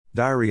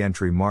Diary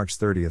entry March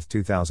 30,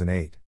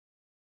 2008.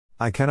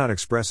 I cannot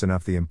express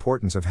enough the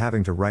importance of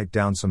having to write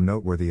down some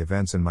noteworthy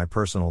events in my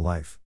personal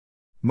life.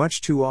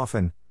 Much too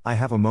often, I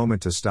have a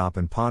moment to stop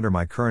and ponder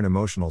my current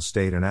emotional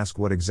state and ask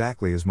what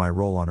exactly is my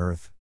role on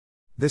Earth.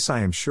 This,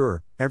 I am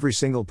sure, every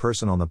single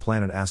person on the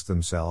planet asks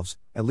themselves,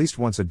 at least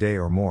once a day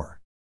or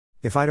more.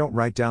 If I don't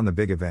write down the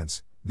big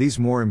events, these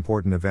more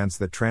important events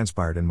that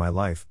transpired in my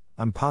life,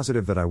 I'm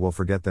positive that I will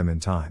forget them in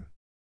time.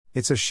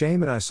 It's a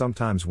shame, and I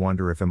sometimes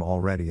wonder if I'm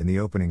already in the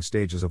opening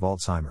stages of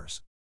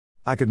Alzheimer's.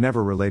 I could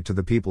never relate to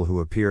the people who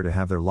appear to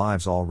have their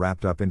lives all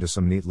wrapped up into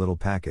some neat little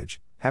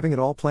package, having it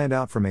all planned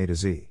out from A to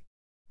Z.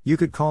 You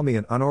could call me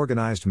an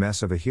unorganized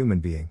mess of a human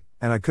being,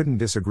 and I couldn't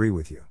disagree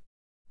with you.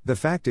 The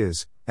fact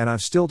is, and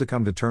I've still to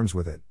come to terms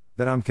with it,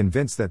 that I'm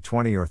convinced that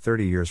 20 or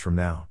 30 years from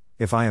now,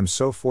 if I am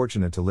so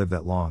fortunate to live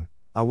that long,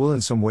 I will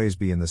in some ways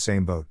be in the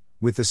same boat,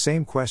 with the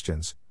same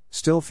questions,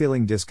 still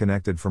feeling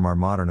disconnected from our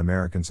modern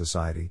American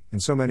society, in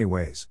so many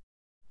ways.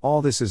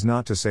 All this is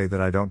not to say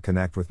that I don't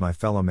connect with my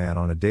fellow man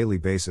on a daily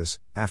basis.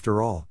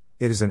 After all,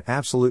 it is an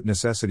absolute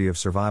necessity of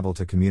survival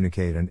to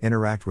communicate and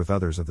interact with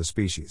others of the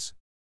species.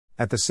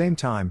 At the same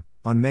time,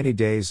 on many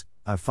days,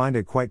 I find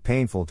it quite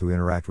painful to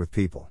interact with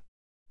people.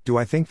 Do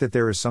I think that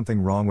there is something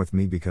wrong with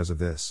me because of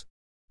this?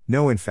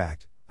 No, in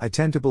fact, I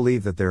tend to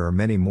believe that there are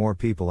many more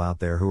people out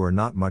there who are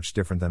not much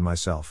different than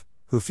myself,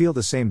 who feel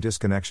the same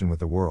disconnection with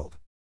the world.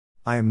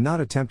 I am not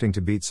attempting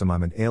to beat some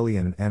 "I'm an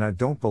alien and I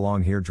don't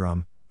belong here"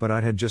 drum, but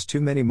I'd had just too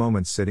many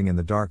moments sitting in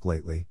the dark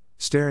lately,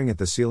 staring at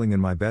the ceiling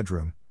in my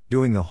bedroom,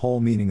 doing the whole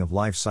meaning of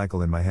life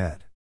cycle in my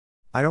head.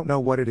 I don't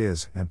know what it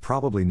is, and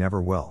probably never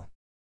will.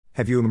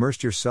 Have you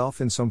immersed yourself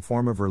in some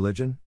form of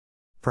religion?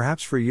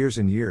 Perhaps for years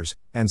and years,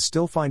 and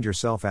still find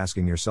yourself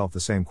asking yourself the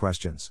same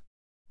questions.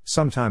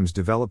 Sometimes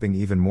developing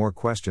even more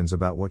questions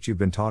about what you've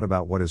been taught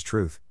about what is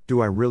truth.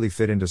 Do I really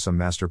fit into some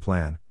master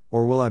plan,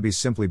 or will I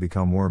simply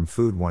become worm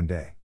food one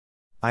day?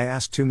 I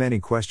ask too many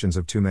questions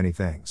of too many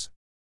things.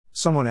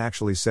 Someone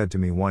actually said to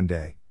me one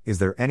day, "Is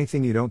there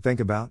anything you don't think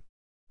about?"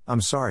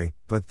 I'm sorry,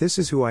 but this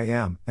is who I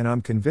am, and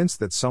I'm convinced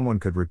that someone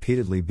could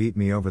repeatedly beat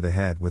me over the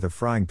head with a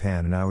frying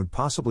pan and I would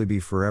possibly be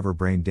forever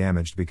brain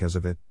damaged because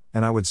of it,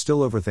 and I would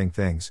still overthink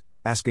things,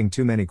 asking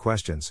too many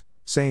questions,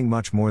 saying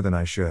much more than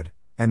I should,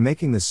 and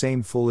making the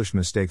same foolish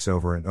mistakes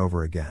over and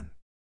over again.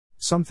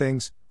 Some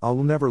things, I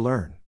will never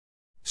learn.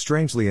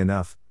 Strangely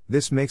enough,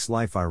 this makes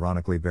life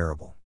ironically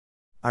bearable.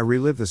 I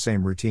relive the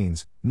same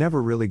routines, never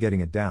really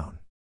getting it down.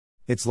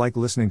 It's like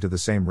listening to the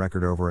same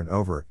record over and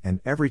over, and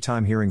every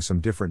time hearing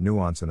some different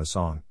nuance in a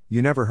song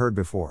you never heard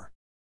before.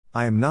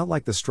 I am not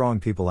like the strong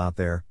people out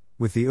there,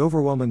 with the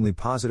overwhelmingly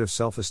positive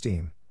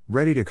self-esteem,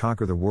 ready to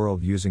conquer the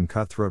world using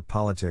cutthroat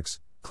politics,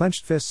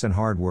 clenched fists and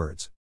hard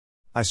words.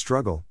 I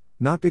struggle,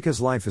 not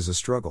because life is a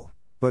struggle,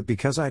 but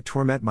because I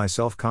torment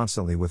myself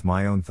constantly with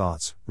my own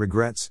thoughts,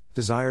 regrets,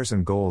 desires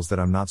and goals that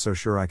I'm not so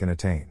sure I can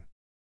attain.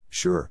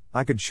 Sure,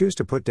 I could choose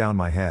to put down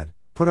my head,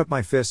 put up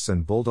my fists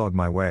and bulldog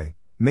my way,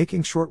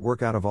 making short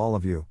work out of all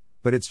of you,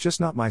 but it's just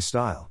not my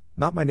style,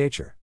 not my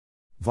nature.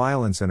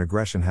 Violence and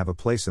aggression have a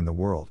place in the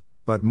world,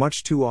 but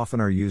much too often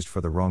are used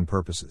for the wrong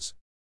purposes.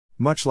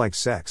 Much like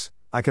sex,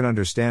 I can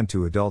understand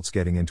two adults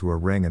getting into a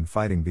ring and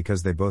fighting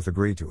because they both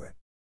agree to it.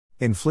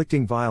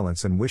 Inflicting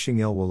violence and wishing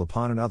ill will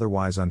upon an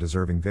otherwise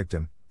undeserving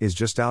victim is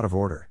just out of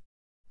order.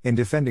 In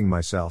defending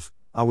myself,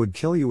 I would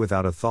kill you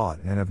without a thought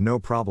and have no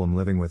problem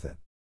living with it.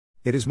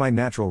 It is my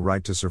natural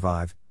right to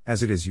survive,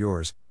 as it is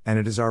yours, and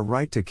it is our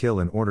right to kill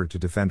in order to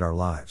defend our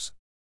lives.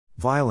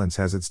 Violence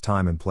has its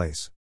time and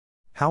place.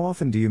 How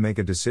often do you make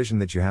a decision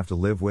that you have to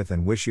live with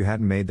and wish you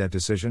hadn't made that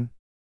decision?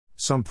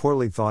 Some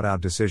poorly thought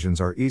out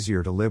decisions are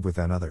easier to live with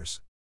than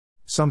others.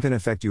 Some can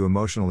affect you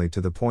emotionally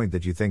to the point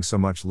that you think so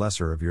much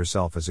lesser of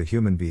yourself as a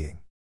human being.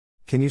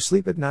 Can you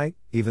sleep at night,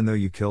 even though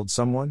you killed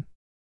someone?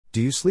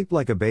 Do you sleep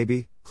like a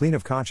baby, clean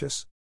of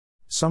conscience?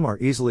 Some are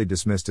easily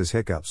dismissed as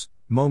hiccups,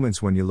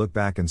 moments when you look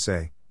back and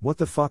say, "What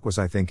the fuck was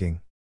I thinking?"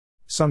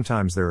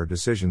 Sometimes there are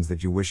decisions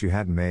that you wish you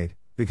hadn't made,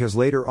 because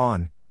later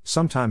on,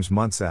 sometimes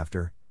months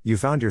after, you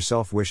found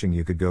yourself wishing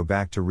you could go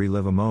back to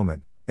relive a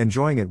moment,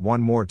 enjoying it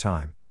one more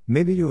time,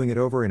 maybe doing it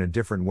over in a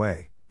different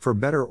way, for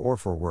better or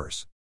for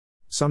worse.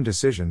 Some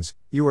decisions,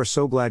 you are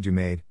so glad you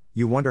made,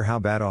 you wonder how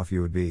bad off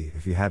you would be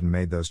if you hadn't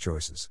made those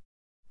choices.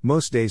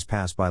 Most days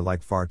pass by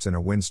like farts in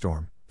a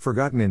windstorm,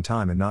 forgotten in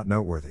time and not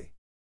noteworthy.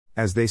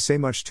 As they say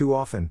much too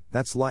often,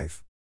 that's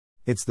life.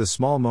 It's the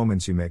small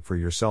moments you make for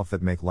yourself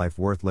that make life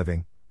worth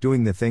living,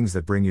 doing the things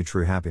that bring you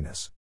true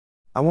happiness.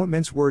 I won't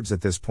mince words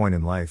at this point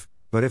in life,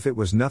 but if it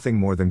was nothing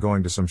more than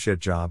going to some shit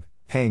job,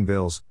 paying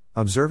bills,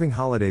 observing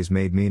holidays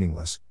made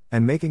meaningless,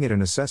 and making it a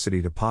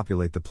necessity to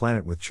populate the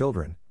planet with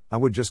children, I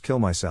would just kill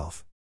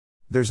myself.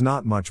 There's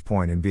not much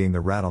point in being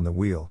the rat on the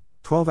wheel,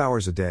 12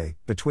 hours a day,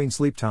 between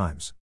sleep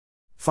times.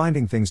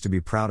 Finding things to be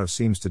proud of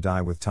seems to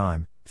die with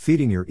time.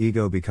 Feeding your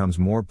ego becomes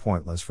more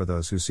pointless for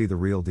those who see the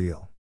real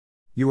deal.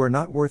 You are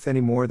not worth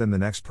any more than the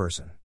next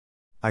person.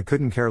 I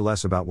couldn't care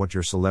less about what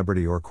your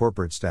celebrity or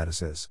corporate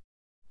status is.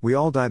 We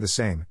all die the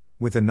same,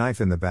 with a knife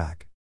in the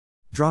back.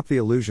 Drop the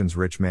illusions,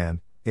 rich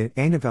man, it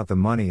ain't about the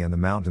money and the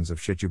mountains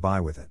of shit you buy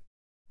with it.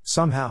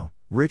 Somehow,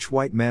 rich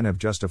white men have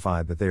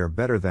justified that they are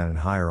better than and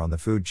higher on the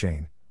food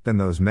chain than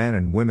those men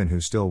and women who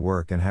still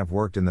work and have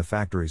worked in the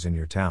factories in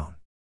your town.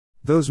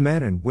 Those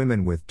men and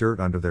women with dirt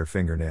under their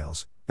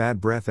fingernails,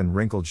 bad breath and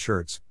wrinkled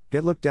shirts,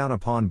 get looked down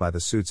upon by the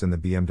suits and the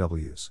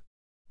BMWs.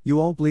 You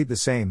all bleed the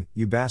same,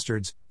 you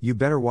bastards, you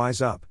better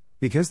wise up,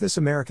 because this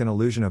American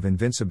illusion of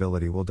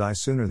invincibility will die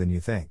sooner than you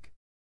think.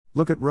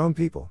 Look at Rome,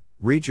 people,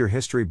 read your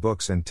history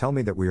books and tell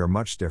me that we are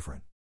much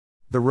different.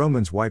 The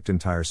Romans wiped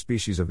entire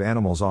species of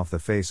animals off the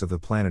face of the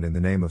planet in the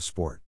name of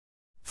sport.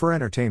 For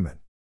entertainment.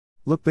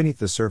 Look beneath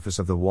the surface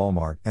of the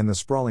Walmart and the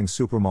sprawling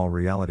supermall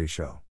reality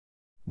show.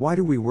 Why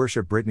do we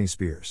worship Britney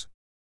Spears?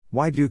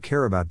 Why do you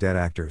care about dead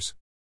actors?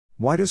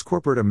 Why does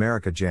corporate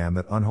America jam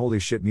that unholy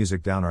shit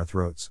music down our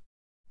throats?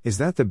 Is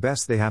that the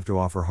best they have to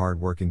offer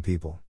hard-working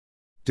people?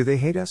 Do they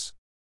hate us?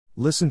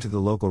 Listen to the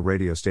local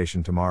radio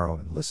station tomorrow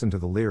and listen to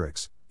the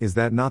lyrics. Is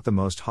that not the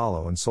most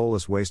hollow and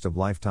soulless waste of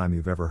lifetime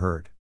you've ever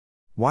heard?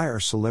 Why are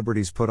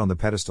celebrities put on the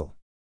pedestal?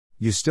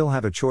 You still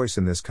have a choice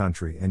in this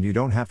country and you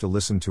don't have to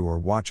listen to or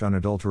watch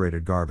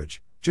unadulterated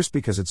garbage, just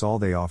because it's all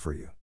they offer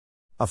you.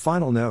 A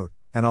final note,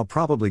 and I'll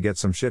probably get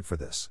some shit for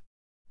this.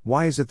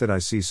 Why is it that I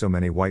see so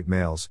many white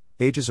males,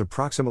 ages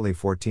approximately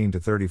 14 to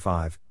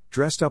 35,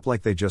 dressed up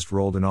like they just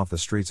rolled in off the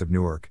streets of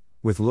Newark,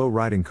 with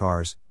low-riding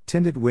cars,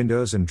 tinted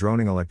windows and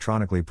droning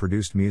electronically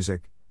produced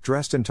music,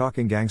 dressed and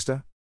talking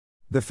gangsta?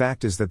 The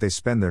fact is that they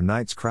spend their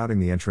nights crowding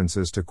the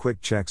entrances to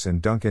Quick Checks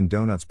and Dunkin'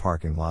 Donuts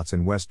parking lots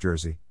in West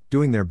Jersey,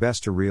 doing their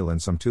best to reel in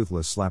some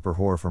toothless slapper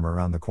whore from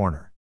around the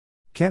corner.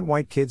 Can't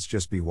white kids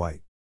just be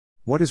white?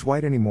 What is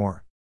white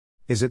anymore?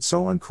 Is it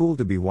so uncool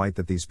to be white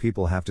that these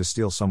people have to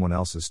steal someone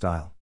else's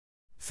style?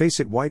 Face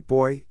it, white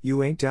boy,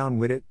 you ain't down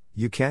with it,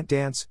 you can't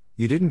dance,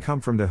 you didn't come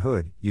from the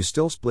hood, you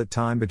still split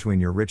time between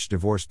your rich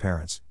divorced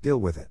parents, deal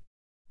with it.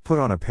 Put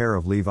on a pair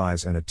of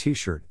Levi's and a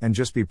t-shirt and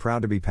just be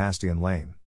proud to be pasty and lame.